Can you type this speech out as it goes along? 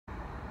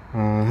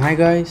Hi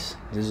guys,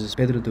 this is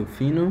Pedro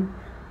Delfino,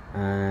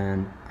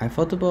 and I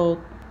thought about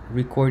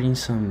recording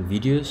some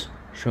videos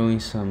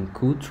showing some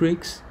cool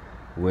tricks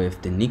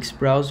with the Nyxt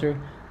browser,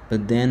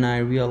 but then I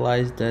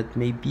realized that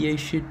maybe I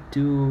should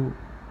do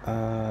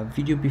a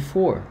video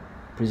before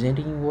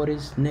presenting what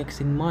is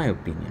Nyxt in my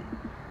opinion.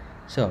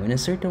 So in a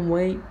certain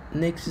way,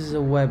 Nyxt is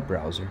a web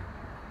browser,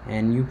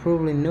 and you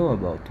probably know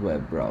about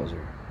web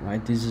browser,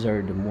 right? These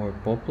are the more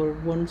popular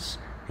ones,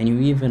 and you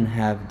even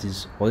have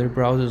these other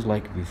browsers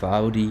like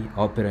Vivaldi,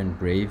 Opera, and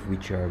Brave,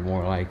 which are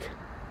more like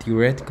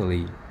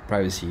theoretically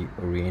privacy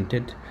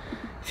oriented.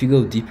 If you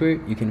go deeper,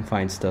 you can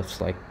find stuff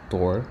like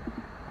Tor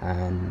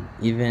and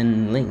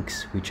even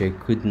Lynx, which I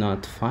could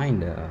not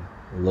find a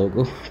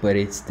logo, but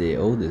it's the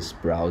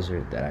oldest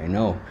browser that I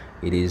know.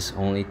 It is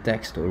only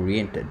text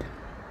oriented.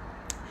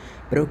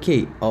 But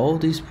okay, all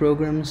these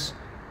programs,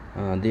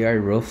 they are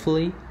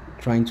roughly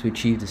trying to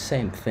achieve the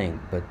same thing,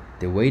 but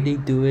the way they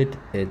do it,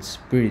 it's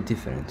pretty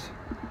different.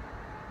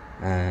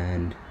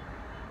 And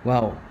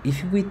well,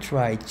 if we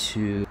try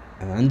to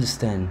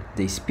understand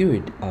the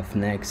spirit of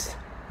Nyxt,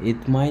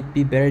 it might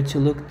be better to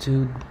look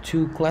to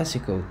two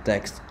classical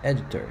text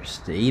editors,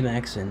 the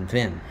Emacs and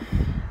Vim,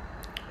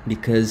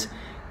 because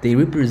they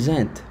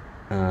represent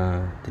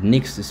the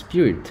Nyxt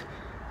spirit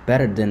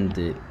better than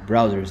the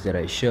browsers that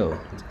I showed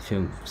a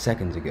few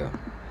seconds ago,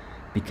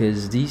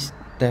 because these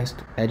text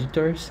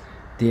editors,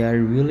 they are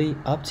really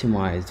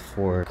optimized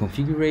for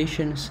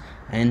configurations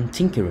and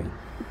tinkering.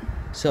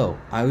 So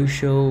I will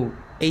show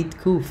 8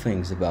 cool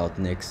things about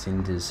Nyxt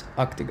in this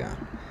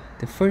octagon.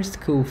 The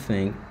first cool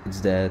thing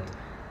is that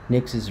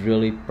Nyxt is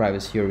really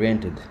privacy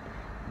oriented.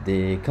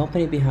 The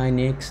company behind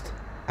Nyxt,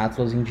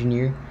 Atlas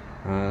Engineer,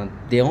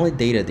 the only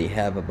data they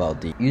have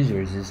about the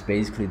users is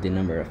basically the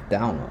number of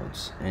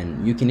downloads,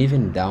 and you can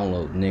even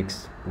download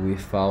Nyxt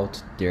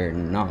without their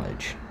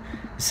knowledge.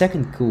 The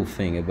second cool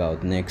thing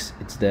about Nyxt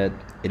is that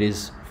it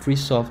is free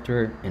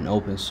software and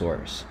open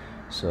source,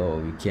 so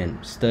you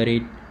can study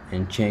it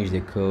and change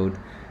the code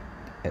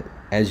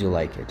as you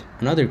like it.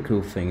 Another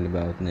cool thing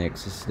about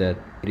Nyxt is that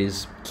it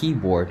is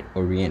keyboard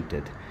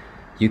oriented.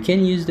 You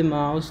can use the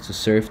mouse to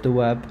surf the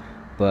web,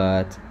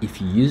 but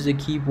if you use the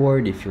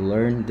keyboard, if you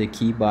learn the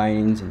key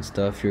bindings and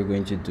stuff, you're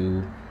going to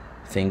do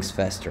things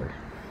faster.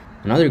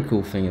 Another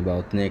cool thing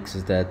about Nyxt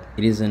is that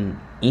it is an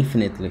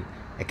infinitely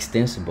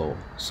extensible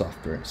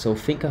software. So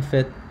think of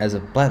it as a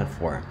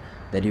platform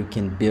that you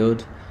can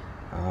build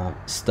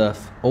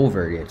stuff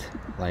over it,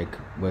 like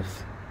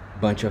with a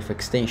bunch of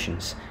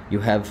extensions. You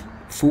have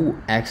full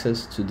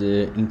access to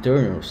the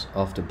internals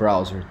of the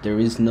browser. There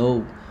is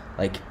no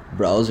like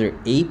browser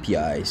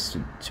APIs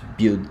to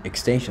build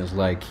extensions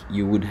like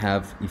you would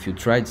have if you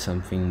tried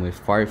something with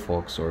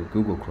Firefox or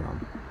Google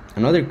Chrome.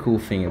 Another cool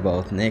thing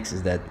about Nyxt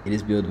is that it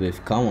is built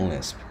with Common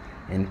Lisp,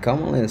 and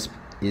Common Lisp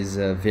is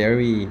a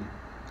very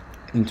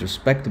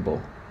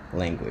introspectable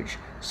language,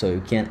 so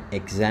you can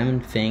examine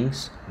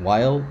things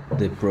while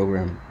the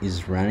program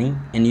is running,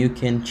 and you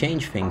can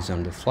change things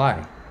on the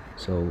fly.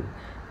 So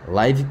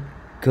live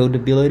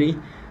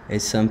codability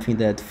is something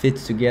that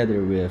fits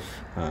together with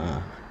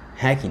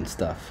hacking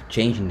stuff,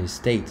 changing the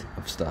state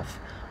of stuff.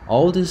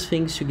 All these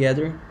things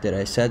together that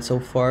I said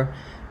so far,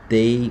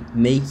 they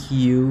make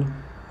you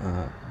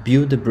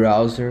build the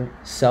browser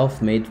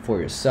self-made for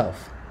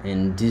yourself,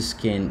 and this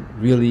can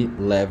really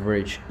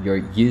leverage your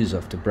use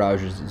of the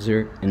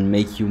browser and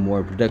make you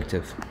more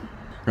productive.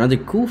 Another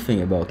cool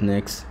thing about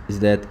Nyxt is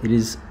that it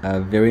is a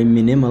very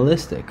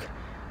minimalistic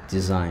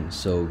design,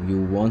 so you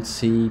won't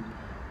see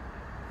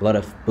a lot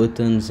of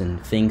buttons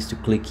and things to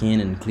click in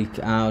and click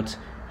out.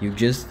 You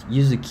just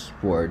use the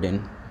keyboard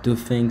and do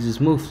things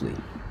smoothly.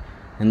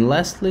 And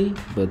lastly,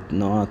 but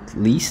not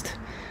least,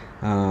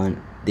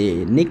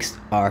 the Nyxt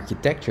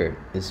architecture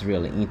is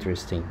really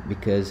interesting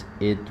because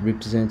it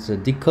represents a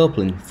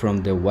decoupling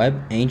from the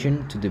web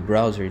engine to the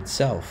browser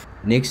itself.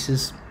 Nyxt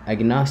is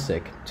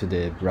agnostic to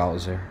the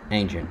browser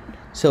engine.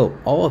 So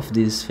all of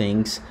these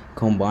things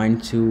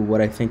combine to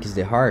what I think is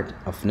the heart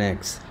of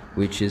Nyxt,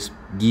 which is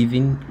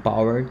giving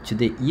power to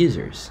the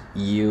users.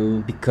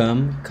 You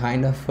become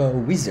kind of a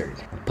wizard,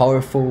 a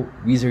powerful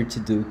wizard to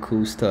do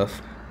cool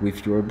stuff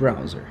with your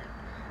browser.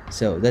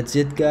 So that's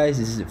it guys,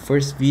 this is the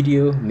first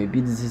video. Maybe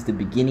this is the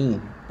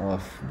beginning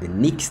of the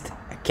Nyxt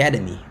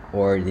Academy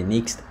or the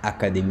Nyxt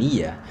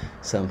Academia,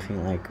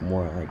 something like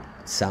more like,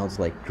 sounds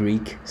like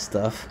Greek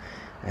stuff.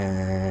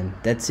 And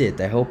that's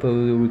it. I hope I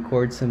will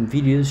record some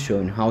videos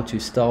showing how to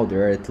install.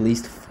 There are at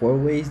least 4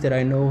 ways that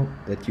I know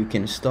that you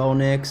can install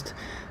Nyxt.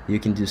 You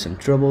can do some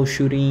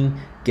troubleshooting,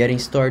 getting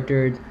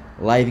started,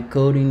 live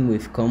coding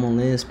with Common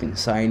Lisp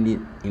inside it,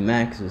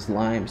 Emacs,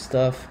 Slime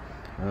stuff.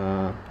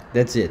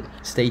 That's it.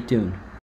 Stay tuned.